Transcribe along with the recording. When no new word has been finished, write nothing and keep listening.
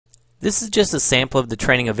This is just a sample of the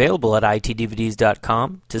training available at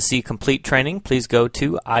itdvds.com. To see complete training, please go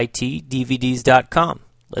to itdvds.com.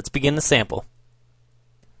 Let's begin the sample.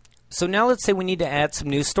 So now let's say we need to add some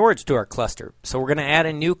new storage to our cluster. So we're going to add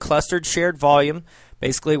a new clustered shared volume.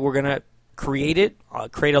 Basically, we're going to create it,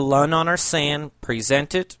 create a LUN on our SAN,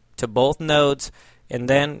 present it to both nodes, and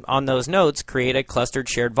then on those nodes create a clustered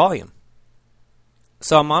shared volume.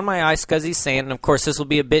 So I'm on my iSCSI SAN, and of course this will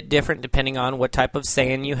be a bit different depending on what type of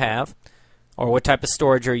SAN you have or what type of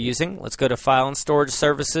storage you're using. Let's go to File and Storage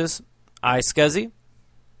Services, iSCSI,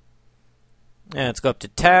 and let's go up to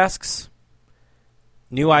Tasks,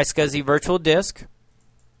 New iSCSI Virtual Disk.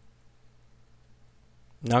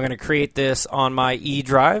 Now I'm going to create this on my E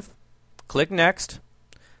drive. Click Next.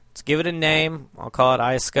 Let's give it a name. I'll call it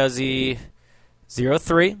iSCSI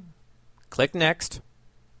 03. Click Next.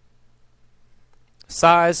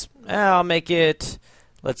 Size, I'll make it,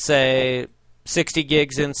 let's say, 60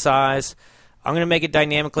 gigs in size. I'm going to make it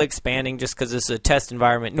dynamically expanding just because this is a test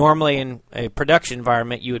environment. Normally in a production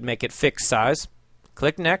environment you would make it fixed size.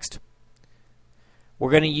 Click Next.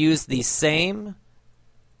 We're going to use the same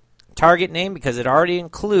target name because it already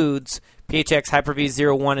includes PHX Hyper-V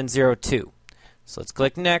 01 and 02. So let's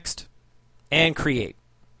click Next and Create.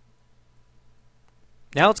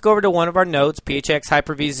 Now let's go over to one of our nodes, PHX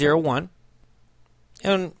Hyper-V 01.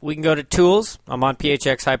 And we can go to Tools. I'm on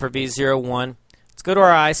PHX Hyper-V 01. Let's go to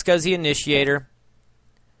our iSCSI Initiator,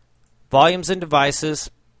 Volumes and Devices.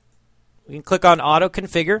 We can click on Auto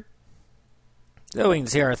Configure. So we can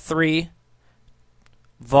see our 3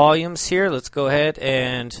 volumes here. Let's go ahead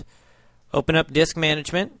and open up Disk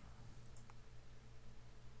Management.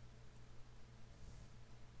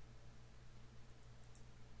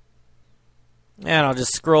 And I'll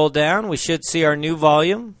just scroll down. We should see our new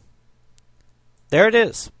volume. There it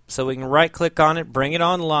is. So we can right-click on it, bring it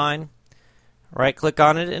online, right-click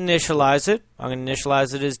on it, initialize it. I'm going to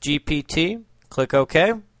initialize it as GPT. Click OK.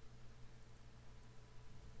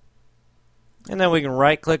 And then we can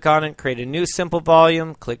right-click on it, create a new simple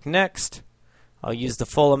volume, click Next. I'll use the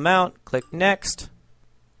full amount, click Next.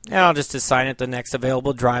 And I'll just assign it the next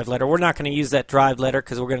available drive letter. We're not going to use that drive letter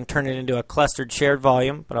because we're going to turn it into a clustered shared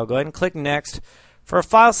volume, but I'll go ahead and click Next. For a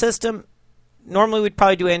file system, normally we'd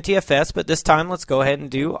probably do NTFS, but this time let's go ahead and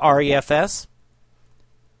do REFS.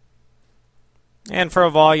 And for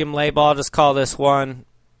a volume label, I'll just call this one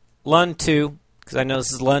LUN2, because I know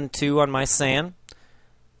this is LUN2 on my SAN.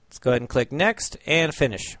 Let's go ahead and click Next and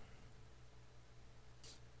Finish.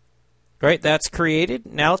 Great, that's created.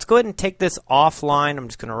 Now let's go ahead and take this offline. I'm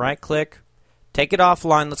just going to right-click, take it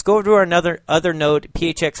offline. Let's go over to our other node,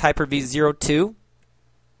 PHX Hyper-V 02.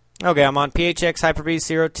 Okay, I'm on PHX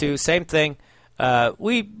Hyper-V 02, same thing.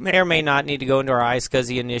 We may or may not need to go into our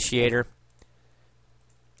iSCSI Initiator.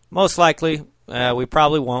 Most likely, we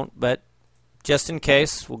probably won't, but just in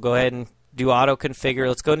case, we'll go ahead and do Auto Configure.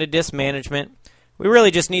 Let's go into Disk Management. We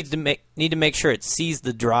really just need to make sure it sees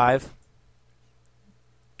the drive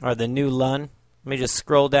or the new LUN. Let me just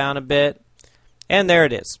scroll down a bit, and there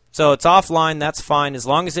it is. So it's offline. That's fine. As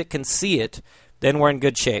long as it can see it, then we're in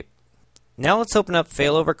good shape. Now let's open up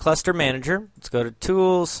Failover Cluster Manager. Let's go to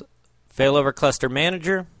Tools, Failover Cluster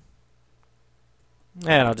Manager,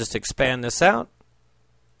 and I'll just expand this out.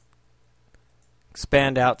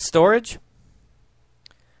 Expand out storage.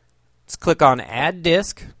 Let's click on Add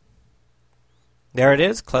Disk. There it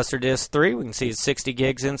is, Cluster Disk 3. We can see it's 60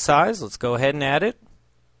 gigs in size. Let's go ahead and add it.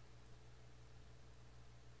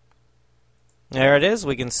 There it is.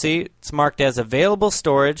 We can see it's marked as Available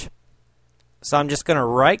Storage. So I'm just going to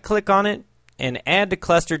right-click on it and add to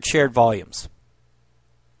Clustered Shared Volumes.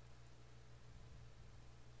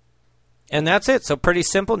 And that's it. So pretty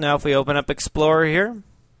simple. Now if we open up Explorer here,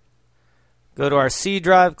 go to our C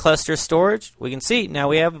drive, Cluster Storage, we can see now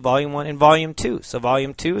we have Volume 1 and Volume 2. So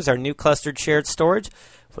Volume 2 is our new clustered shared storage.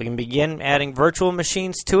 We can begin adding virtual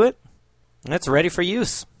machines to it, and it's ready for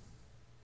use.